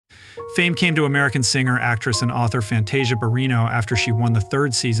Fame came to American singer, actress, and author Fantasia Barrino after she won the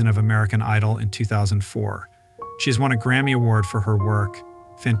third season of American Idol in 2004. She has won a Grammy Award for her work.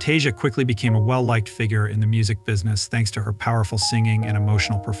 Fantasia quickly became a well-liked figure in the music business thanks to her powerful singing and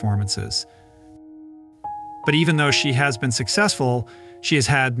emotional performances. But even though she has been successful, she has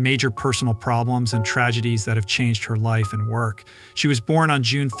had major personal problems and tragedies that have changed her life and work. She was born on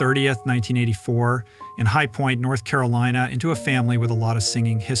June 30th, 1984, in High Point, North Carolina, into a family with a lot of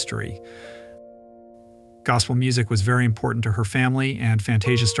singing history. Gospel music was very important to her family, and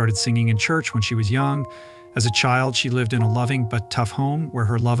Fantasia started singing in church when she was young. As a child, she lived in a loving but tough home where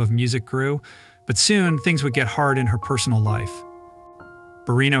her love of music grew, but soon things would get hard in her personal life.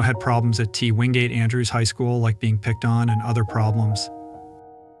 Barrino had problems at T. Wingate Andrews High School, like being picked on and other problems.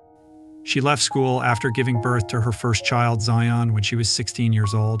 She left school after giving birth to her first child, Zion, when she was 16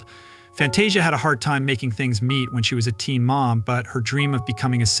 years old. Fantasia had a hard time making things meet when she was a teen mom, but her dream of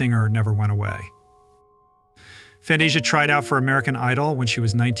becoming a singer never went away. Fantasia tried out for American Idol when she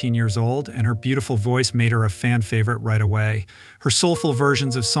was 19 years old, and her beautiful voice made her a fan favorite right away. Her soulful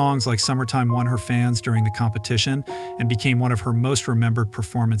versions of songs like Summertime won her fans during the competition and became one of her most remembered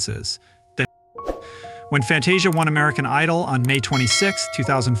performances. When Fantasia won American Idol on May 26,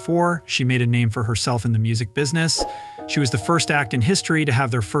 2004, she made a name for herself in the music business. She was the first act in history to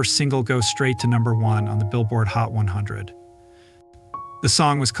have their first single go straight to #1 on the Billboard Hot 100. The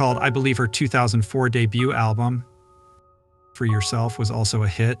song was called I Believe. Her 2004 debut album, For Yourself, was also a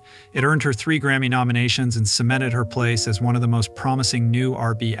hit. It earned her 3 Grammy nominations and cemented her place as one of the most promising new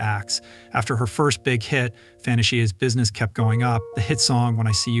R&B acts. After her first big hit, Fantasia's business kept going up, the hit song When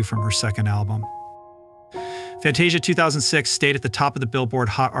I See You from her second album. Fantasia 2006 stayed at the top of the Billboard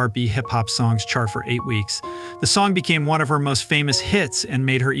Hot R&B hip-hop songs chart for 8 weeks. The song became one of her most famous hits and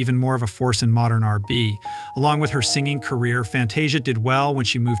made her even more of a force in modern R&B. Along with her singing career, Fantasia did well when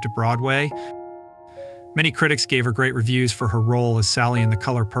she moved to Broadway. Many critics gave her great reviews for her role as Sally in The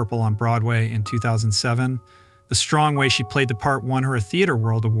Color Purple on Broadway in 2007. The strong way she played the part won her a Theatre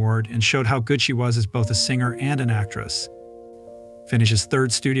World Award and showed how good she was as both a singer and an actress. Fantasia's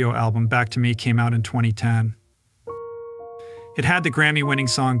third studio album, Back to Me, came out in 2010. It had the Grammy-winning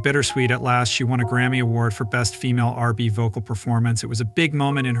song Bittersweet. At last, she won a Grammy Award for Best Female R&B Vocal Performance. It was a big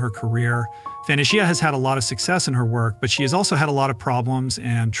moment in her career. Fantasia has had a lot of success in her work, but she has also had a lot of problems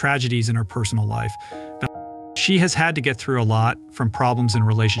and tragedies in her personal life. She has had to get through a lot, from problems in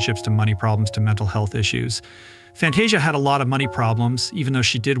relationships to money problems to mental health issues. Fantasia had a lot of money problems, even though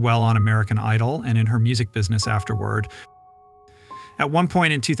she did well on American Idol and in her music business afterward. At one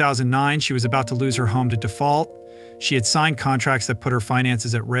point in 2009, she was about to lose her home to default. She had signed contracts that put her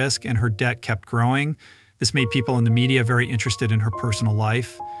finances at risk, and her debt kept growing. This made people in the media very interested in her personal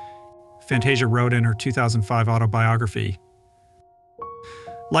life. Fantasia wrote in her 2005 autobiography,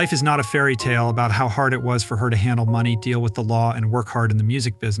 "Life is not a fairy tale about how hard it was for her to handle money, deal with the law, and work hard in the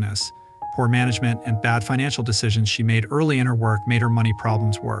music business. Poor management and bad financial decisions she made early in her work made her money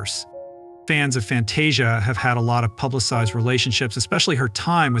problems worse." Fans of Fantasia have had a lot of publicized relationships, especially her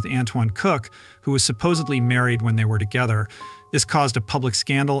time with Antoine Cook, who was supposedly married when they were together. This caused a public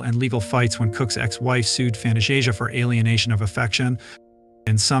scandal and legal fights when Cook's ex-wife sued Fantasia for alienation of affection.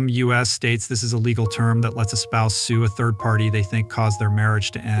 In some U.S. states, this is a legal term that lets a spouse sue a third party they think caused their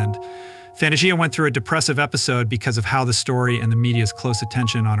marriage to end. Fantasia went through a depressive episode because of how the story and the media's close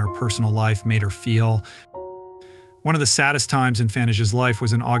attention on her personal life made her feel. One of the saddest times in Fantasia's life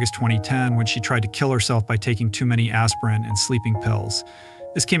was in August 2010 when she tried to kill herself by taking too many aspirin and sleeping pills.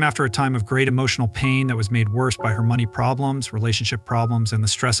 This came after a time of great emotional pain that was made worse by her money problems, relationship problems, and the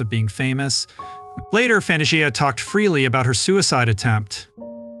stress of being famous. Later, Fantasia talked freely about her suicide attempt.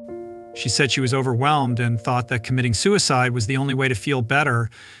 She said she was overwhelmed and thought that committing suicide was the only way to feel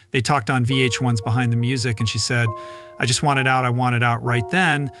better. They talked on VH1's Behind the Music, and she said, "I just want it out. I want it out right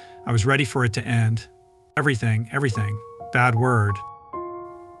then. I was ready for it to end. Everything. Bad word."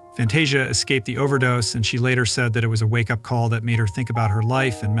 Fantasia escaped the overdose, and she later said that it was a wake-up call that made her think about her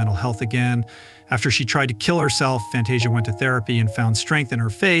life and mental health again. After she tried to kill herself, Fantasia went to therapy and found strength in her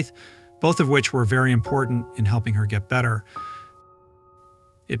faith, both of which were very important in helping her get better.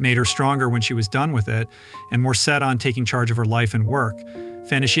 It made her stronger when she was done with it, and more set on taking charge of her life and work.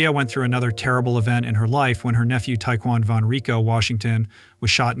 Fantasia went through another terrible event in her life when her nephew Taekwon Von Rico Washington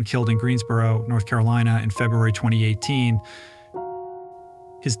was shot and killed in Greensboro, North Carolina in February 2018.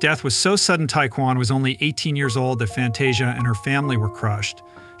 His death was so sudden. Taekwon was only 18 years old that Fantasia and her family were crushed.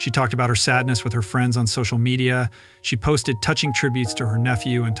 She talked about her sadness with her friends on social media. She posted touching tributes to her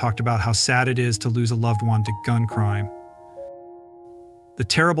nephew and talked about how sad it is to lose a loved one to gun crime. The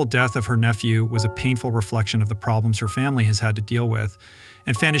terrible death of her nephew was a painful reflection of the problems her family has had to deal with,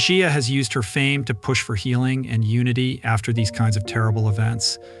 and Fantasia has used her fame to push for healing and unity after these kinds of terrible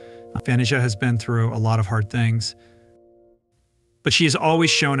events. Fantasia has been through a lot of hard things, but she has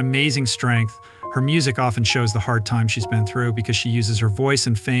always shown amazing strength. Her music often shows the hard times she's been through because she uses her voice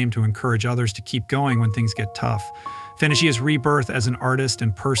and fame to encourage others to keep going when things get tough. Fantasia's rebirth as an artist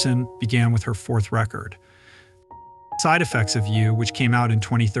and person began with her fourth record, Side Effects of You, which came out in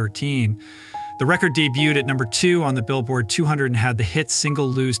 2013. The record debuted at number 2 on the Billboard 200 and had the hit single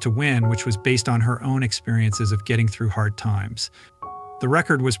Lose to Win, which was based on her own experiences of getting through hard times. The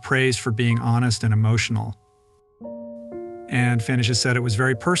record was praised for being honest and emotional. And Fantasia said it was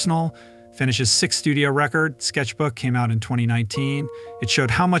very personal. Fantasia's 6th studio record, Sketchbook, came out in 2019. It showed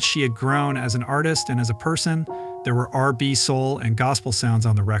how much she had grown as an artist and as a person. There were R&B, soul, and gospel sounds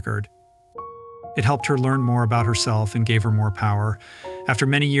on the record. It helped her learn more about herself and gave her more power. After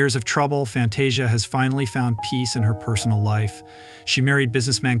many years of trouble, Fantasia has finally found peace in her personal life. She married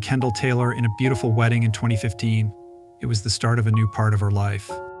businessman Kendall Taylor in a beautiful wedding in 2015. It was the start of a new part of her life.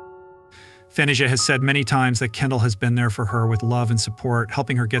 Fantasia has said many times that Kendall has been there for her with love and support,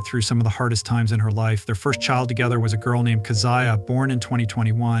 helping her get through some of the hardest times in her life. Their first child together was a girl named Fantasia, born in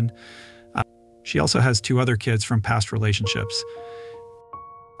 2021. She also has 2 other kids from past relationships,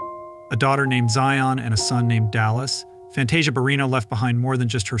 a daughter named Zion and a son named Dallas. Fantasia Barrino left behind more than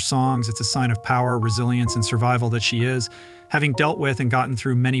just her songs. It's a sign of power, resilience, and survival that she is, having dealt with and gotten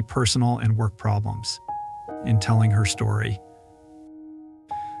through many personal and work problems in telling her story.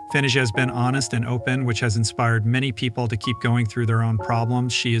 Fantasia has been honest and open, which has inspired many people to keep going through their own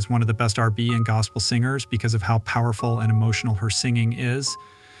problems. She is one of the best R&B and gospel singers because of how powerful and emotional her singing is.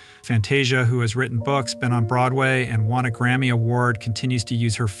 Fantasia, who has written books, been on Broadway, and won a Grammy Award, continues to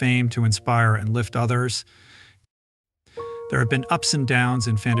use her fame to inspire and lift others. There have been ups and downs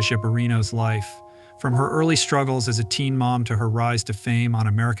in Fantasia Barrino's life. From her early struggles as a teen mom to her rise to fame on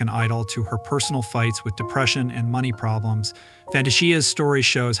American Idol to her personal fights with depression and money problems, Fantasia's story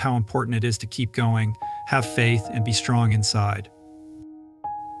shows how important it is to keep going, have faith, and be strong inside.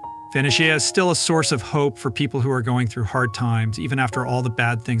 Fantasia is still a source of hope for people who are going through hard times, even after all the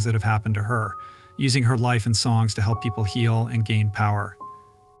bad things that have happened to her, using her life and songs to help people heal and gain power.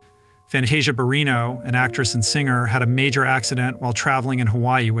 Fantasia Barrino, an actress and singer, had a major accident while traveling in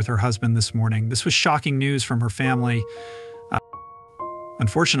Hawaii with her husband this morning. This was shocking news from her family.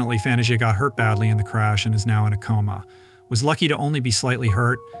 Unfortunately, Fantasia got hurt badly in the crash and is now in a coma. Was lucky to only be slightly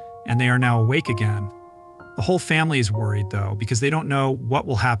hurt, and they are now awake again. The whole family is worried, though, because they don't know what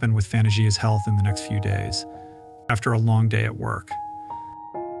will happen with Fantasia's health in the next few days, after a long day at work.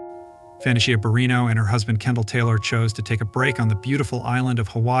 Fantasia Barrino and her husband Kendall Taylor chose to take a break on the beautiful island of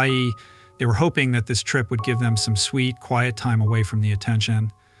Hawaii. They were hoping that this trip would give them some sweet, quiet time away from the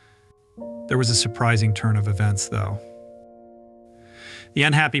attention. There was a surprising turn of events, though. The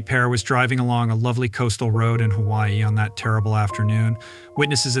unhappy pair was driving along a lovely coastal road in Hawaii on that terrible afternoon.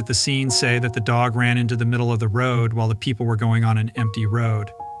 Witnesses at the scene say that the dog ran into the middle of the road while the people were going on an empty road.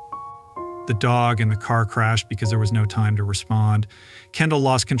 The dog and the car crashed because there was no time to respond. Kendall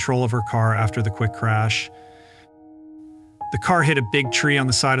lost control of her car after the quick crash. The car hit a big tree on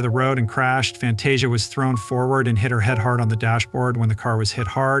the side of the road and crashed. Fantasia was thrown forward and hit her head hard on the dashboard when the car was hit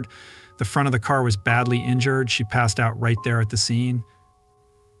hard. The front of the car was badly injured. She passed out right there at the scene.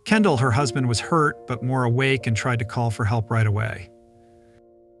 Kendall, her husband, was hurt but more awake and tried to call for help right away.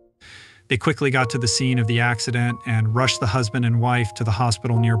 They quickly got to the scene of the accident and rushed the husband and wife to the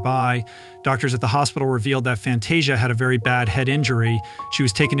hospital nearby. Doctors at the hospital revealed that Fantasia had a very bad head injury. She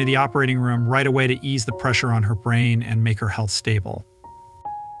was taken to the operating room right away to ease the pressure on her brain and make her health stable.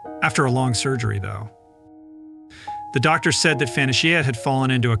 After a long surgery, though. The doctor said that Fantasia had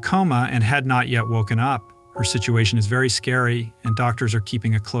fallen into a coma and had not yet woken up. Her situation is very scary, and doctors are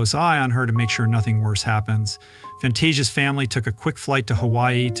keeping a close eye on her to make sure nothing worse happens. Fantasia's family took a quick flight to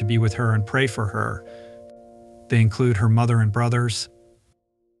Hawaii to be with her and pray for her. They include her mother and brothers.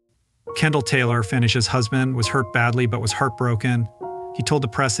 Kendall Taylor, Fantasia's husband, was hurt badly but was heartbroken. He told the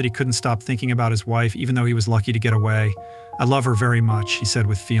press that he couldn't stop thinking about his wife, even though he was lucky to get away. "I love her very much," he said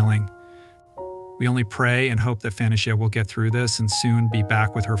with feeling. We only pray and hope that Fantasia will get through this and soon be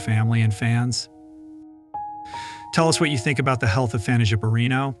back with her family and fans. Tell us what you think about the health of Fantasia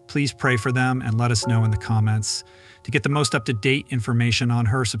Barrino. Please pray for them and let us know in the comments. To get the most up-to-date information on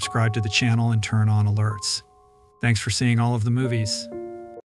her, subscribe to the channel and turn on alerts. Thanks for seeing all of the movies.